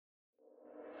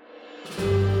Hello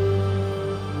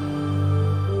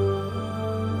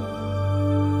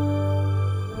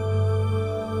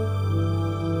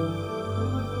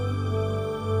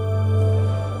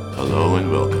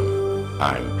and welcome.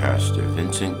 I'm Pastor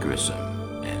Vincent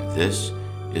Grissom, and this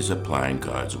is Applying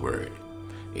God's Word,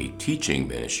 a teaching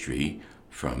ministry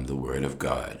from the Word of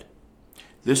God.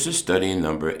 This is study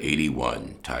number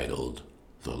 81, titled,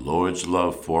 The Lord's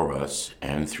Love for Us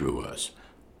and Through Us,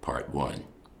 Part 1.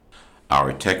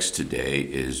 Our text today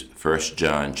is 1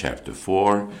 John chapter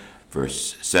 4,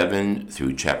 verse 7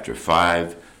 through chapter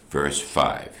 5, verse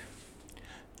 5.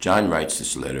 John writes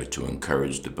this letter to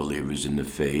encourage the believers in the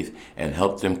faith and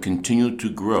help them continue to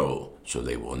grow so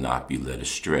they will not be led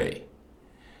astray.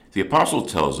 The apostle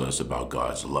tells us about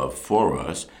God's love for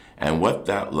us and what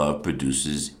that love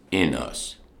produces in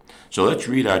us. So let's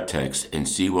read our text and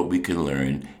see what we can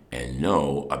learn and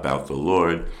know about the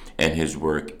Lord and His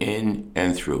work in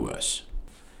and through us.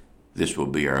 This will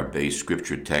be our base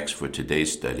scripture text for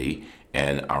today's study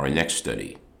and our next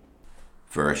study.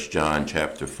 1 John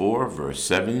chapter 4, verse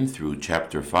 7 through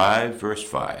chapter 5, verse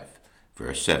 5.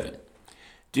 Verse 7.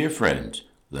 Dear friends,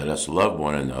 let us love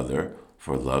one another,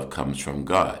 for love comes from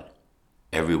God.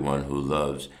 Everyone who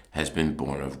loves has been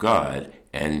born of God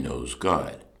and knows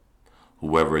God.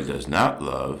 Whoever does not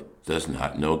love does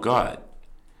not know God,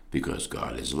 because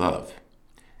God is love.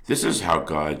 This is how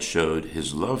God showed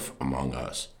His love among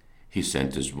us. He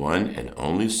sent His one and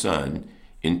only Son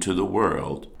into the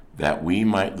world that we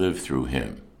might live through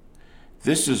Him.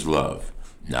 This is love,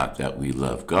 not that we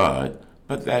love God,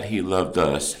 but that He loved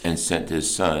us and sent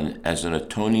His Son as an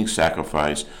atoning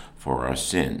sacrifice for our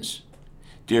sins.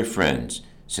 Dear friends,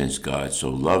 since God so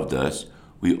loved us,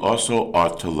 we also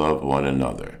ought to love one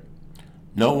another.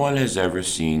 No one has ever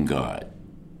seen God,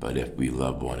 but if we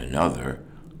love one another,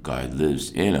 God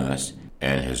lives in us,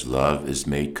 and His love is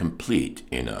made complete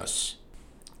in us.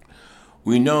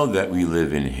 We know that we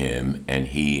live in Him and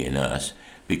He in us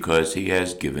because He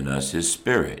has given us His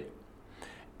Spirit.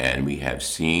 And we have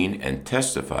seen and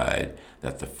testified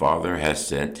that the Father has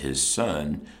sent His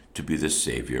Son to be the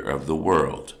Savior of the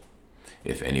world.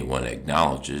 If anyone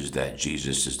acknowledges that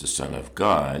Jesus is the Son of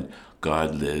God,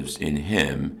 God lives in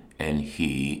Him and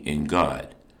He in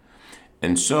God.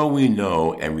 And so we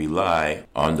know and rely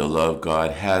on the love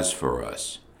God has for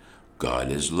us.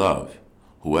 God is love.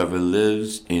 Whoever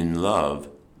lives in love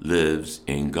lives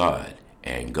in God,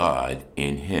 and God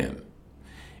in him.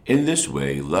 In this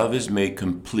way, love is made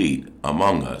complete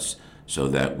among us, so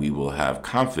that we will have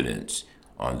confidence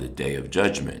on the day of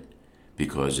judgment,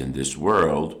 because in this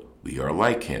world we are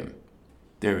like Him.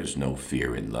 There is no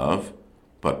fear in love,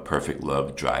 but perfect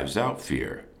love drives out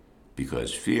fear,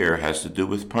 because fear has to do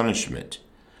with punishment.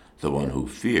 The one who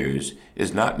fears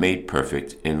is not made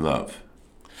perfect in love.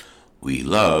 We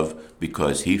love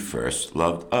because He first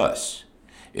loved us.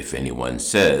 If anyone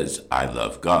says, I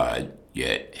love God,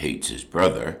 yet hates his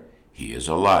brother, he is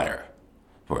a liar.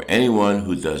 For anyone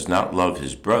who does not love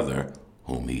his brother,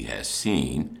 whom he has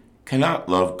seen, cannot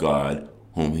love God,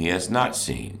 whom he has not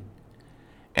seen.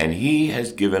 And He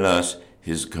has given us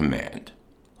His command.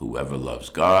 Whoever loves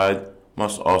God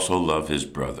must also love his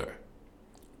brother.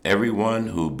 Everyone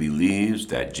who believes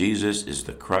that Jesus is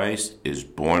the Christ is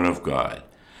born of God,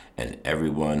 and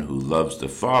everyone who loves the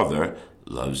Father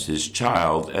loves His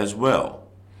child as well.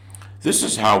 This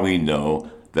is how we know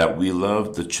that we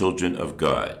love the children of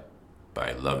God,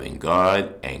 by loving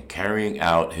God and carrying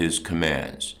out His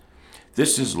commands.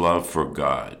 This is love for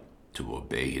God, to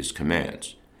obey His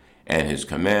commands, and His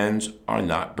commands are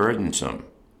not burdensome.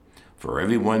 For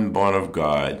everyone born of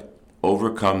God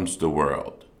overcomes the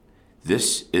world.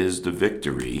 This is the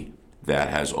victory that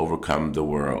has overcome the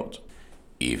world,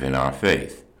 even our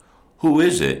faith. Who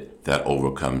is it that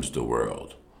overcomes the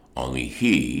world? Only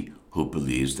he who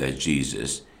believes that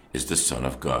Jesus is the Son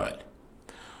of God.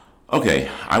 Okay,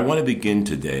 I want to begin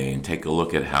today and take a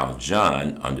look at how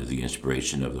John, under the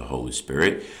inspiration of the Holy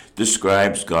Spirit,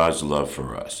 describes God's love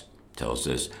for us, tells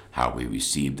us how we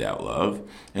receive that love,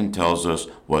 and tells us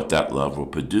what that love will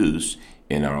produce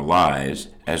in our lives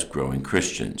as growing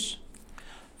Christians.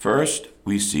 First,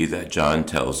 we see that John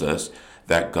tells us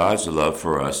that God's love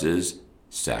for us is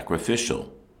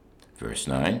sacrificial. Verse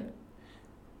 9,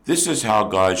 this is how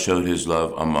God showed His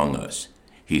love among us.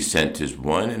 He sent His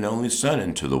one and only Son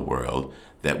into the world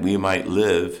that we might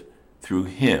live through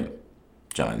Him.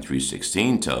 John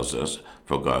 3:16 tells us,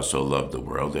 for God so loved the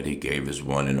world that He gave His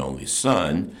one and only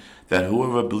Son, that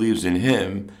whoever believes in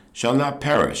Him shall not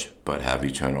perish, but have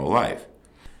eternal life.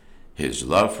 His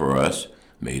love for us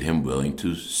made Him willing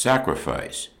to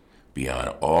sacrifice beyond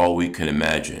all we can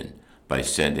imagine by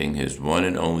sending His one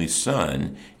and only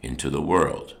Son into the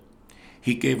world.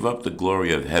 He gave up the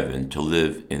glory of heaven to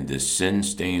live in this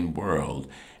sin-stained world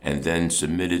and then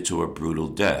submitted to a brutal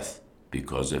death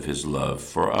because of his love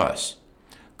for us.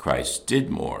 Christ did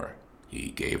more.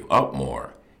 He gave up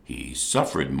more. He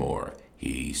suffered more.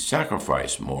 He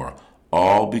sacrificed more,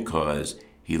 all because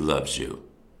he loves you.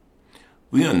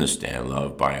 We understand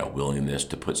love by a willingness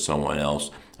to put someone else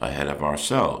ahead of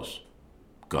ourselves.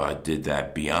 God did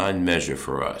that beyond measure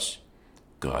for us.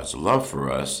 God's love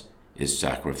for us is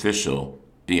sacrificial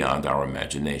beyond our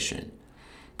imagination.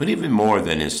 But even more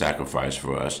than his sacrifice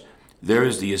for us, there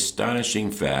is the astonishing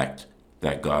fact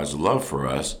that God's love for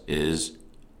us is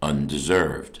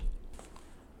undeserved.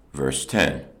 Verse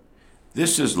 10,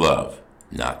 "This is love,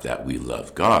 not that we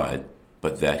love God,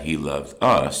 but that he loved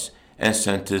us and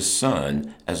sent his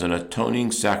Son as an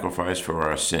atoning sacrifice for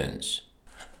our sins."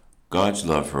 God's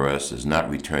love for us is not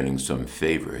returning some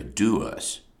favor due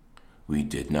us. We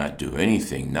did not do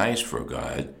anything nice for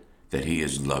God that he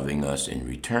is loving us in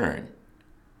return.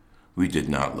 We did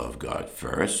not love God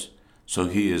first, so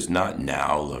he is not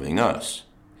now loving us.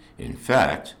 In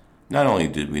fact, not only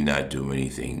did we not do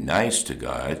anything nice to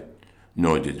God,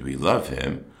 nor did we love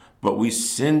him, but we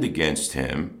sinned against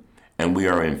him, and we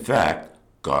are in fact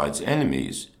God's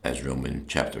enemies, as Romans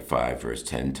chapter 5, verse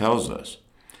 10 tells us.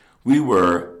 We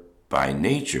were by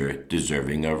nature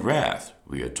deserving of wrath,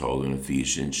 we are told in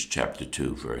Ephesians chapter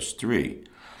 2, verse 3.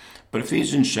 But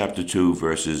Ephesians chapter 2,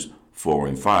 verses 4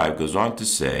 and 5 goes on to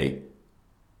say,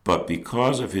 "But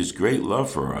because of his great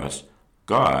love for us,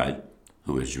 God,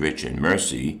 who is rich in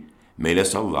mercy, made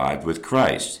us alive with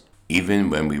Christ, even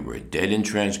when we were dead in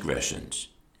transgressions.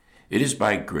 It is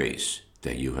by grace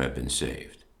that you have been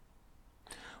saved."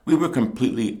 We were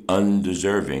completely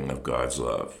undeserving of God's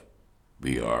love.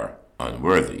 We are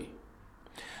unworthy.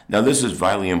 Now, this is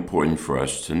vitally important for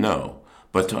us to know,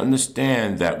 but to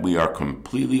understand that we are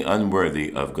completely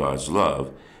unworthy of God's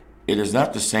love, it is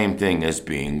not the same thing as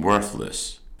being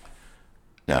worthless.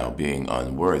 Now, being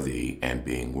unworthy and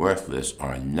being worthless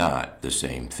are not the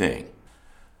same thing.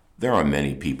 There are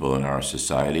many people in our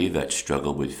society that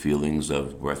struggle with feelings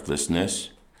of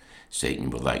worthlessness. Satan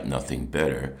would like nothing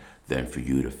better than for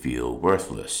you to feel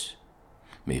worthless.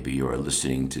 Maybe you are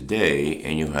listening today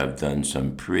and you have done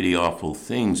some pretty awful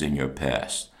things in your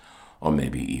past, or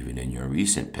maybe even in your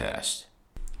recent past.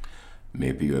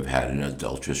 Maybe you have had an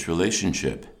adulterous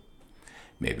relationship.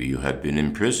 Maybe you have been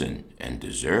in prison and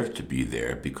deserve to be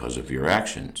there because of your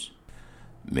actions.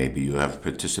 Maybe you have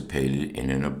participated in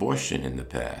an abortion in the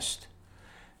past.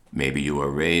 Maybe you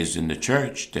were raised in the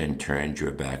church, then turned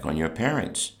your back on your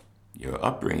parents, your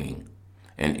upbringing,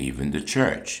 and even the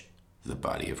church, the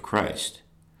body of Christ.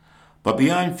 But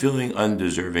beyond feeling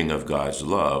undeserving of God's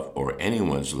love or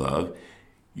anyone's love,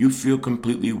 you feel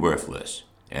completely worthless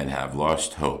and have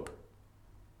lost hope.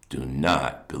 Do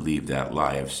not believe that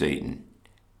lie of Satan.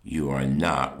 You are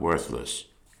not worthless.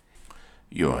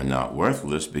 You are not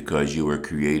worthless because you were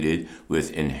created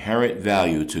with inherent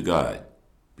value to God,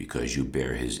 because you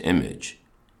bear his image.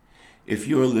 If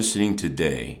you are listening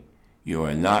today, you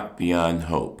are not beyond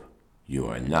hope. You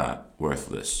are not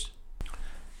worthless.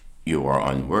 You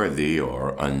are unworthy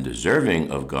or undeserving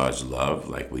of God's love,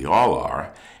 like we all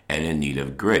are, and in need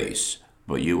of grace,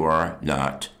 but you are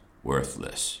not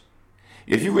worthless.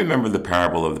 If you remember the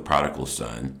parable of the prodigal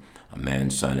son, a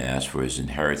man's son asked for his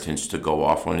inheritance to go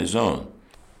off on his own.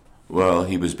 Well,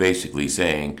 he was basically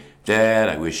saying, "Dad,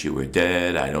 I wish you were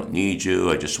dead. I don't need you.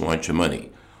 I just want your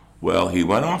money." Well, he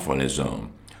went off on his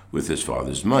own with his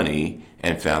father's money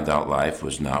and found out life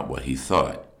was not what he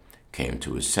thought, came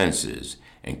to his senses,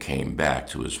 and came back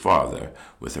to his father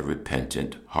with a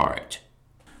repentant heart.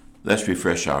 Let's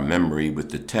refresh our memory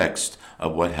with the text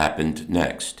of what happened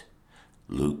next.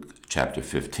 Luke chapter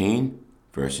 15,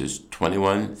 verses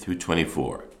 21 through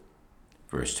 24.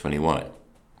 Verse 21.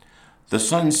 The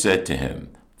son said to him,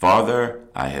 "Father,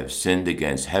 I have sinned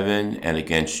against heaven and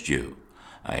against you.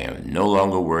 I am no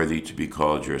longer worthy to be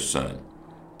called your son."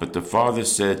 But the father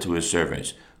said to his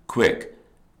servants, "Quick,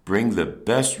 bring the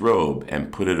best robe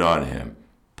and put it on him.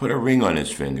 Put a ring on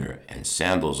his finger and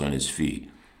sandals on his feet.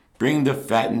 Bring the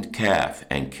fattened calf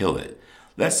and kill it.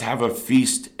 Let's have a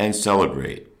feast and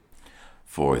celebrate.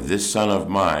 For this son of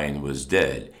mine was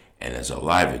dead and is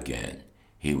alive again.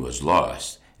 He was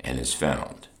lost and is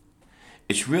found."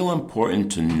 It's real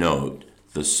important to note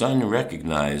the son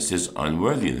recognized his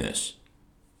unworthiness,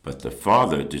 but the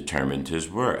father determined his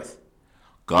worth.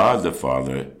 God the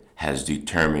Father has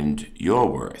determined your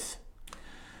worth.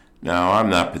 Now, I'm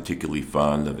not particularly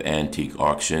fond of antique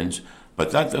auctions,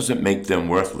 but that doesn't make them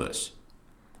worthless.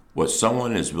 What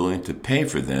someone is willing to pay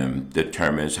for them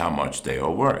determines how much they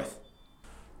are worth.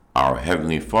 Our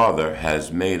Heavenly Father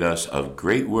has made us of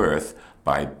great worth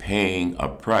by paying a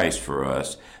price for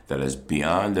us that is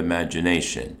beyond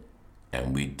imagination,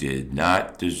 and we did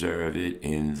not deserve it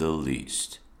in the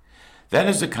least. That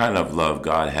is the kind of love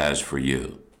God has for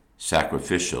you,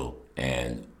 sacrificial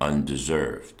and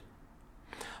undeserved.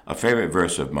 A favorite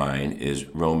verse of mine is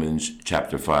Romans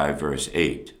chapter 5, verse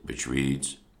 8, which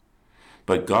reads,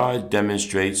 "But God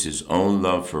demonstrates his own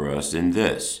love for us in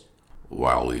this: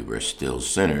 while we were still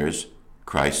sinners,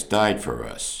 Christ died for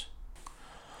us."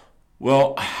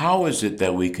 Well, how is it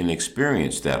that we can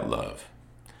experience that love?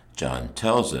 John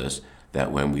tells us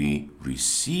that when we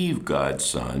receive God's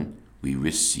Son, we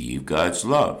receive God's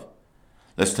love.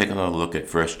 Let's take another look at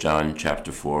 1 John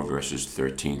chapter 4, verses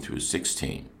 13 through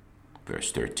 16.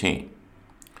 Verse 13.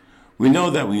 "We know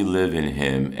that we live in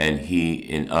him and he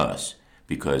in us,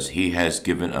 because he has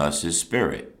given us his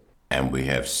Spirit. And we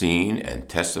have seen and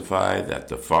testified that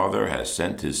the Father has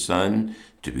sent his Son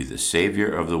to be the Savior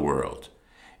of the world.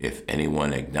 If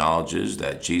anyone acknowledges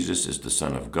that Jesus is the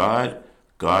Son of God,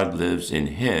 God lives in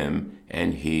him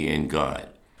and he in God.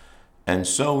 And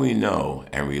so we know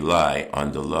and rely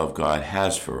on the love God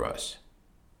has for us."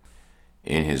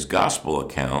 In his gospel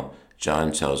account,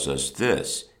 John tells us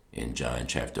this in John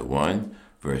chapter 1,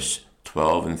 verse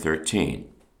 12 and 13.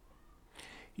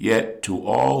 "Yet to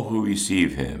all who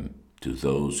receive him, to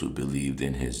those who believed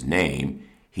in his name,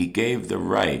 he gave the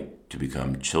right to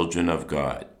become children of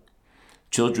God.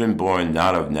 Children born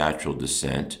not of natural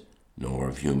descent, nor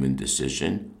of human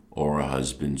decision, or a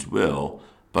husband's will,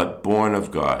 but born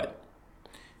of God."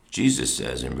 Jesus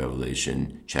says in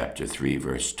Revelation chapter 3,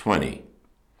 verse 20,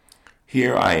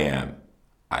 "Here I am.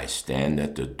 I stand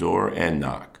at the door and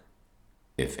knock.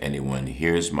 If anyone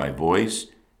hears my voice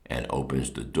and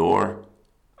opens the door,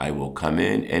 I will come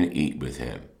in and eat with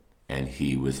him, and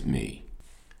he with me."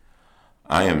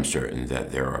 I am certain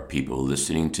that there are people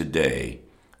listening today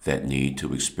that need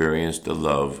to experience the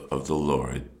love of the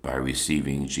Lord by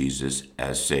receiving Jesus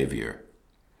as Savior.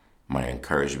 My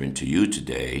encouragement to you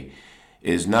today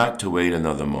is not to wait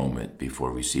another moment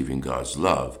before receiving God's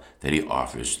love that he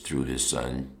offers through his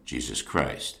Son, Jesus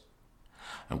Christ.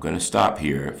 I'm going to stop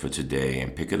here for today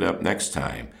and pick it up next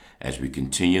time as we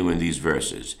continue in these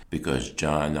verses, because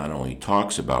John not only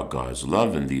talks about God's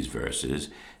love in these verses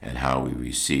and how we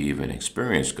receive and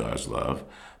experience God's love,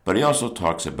 but he also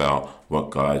talks about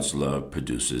what God's love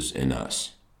produces in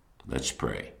us. Let's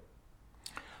pray.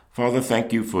 Father,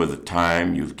 thank you for the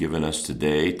time you've given us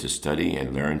today to study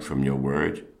and learn from your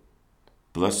word.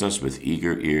 Bless us with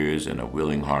eager ears and a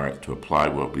willing heart to apply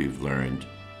what we've learned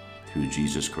through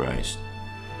Jesus Christ.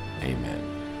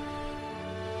 Amen.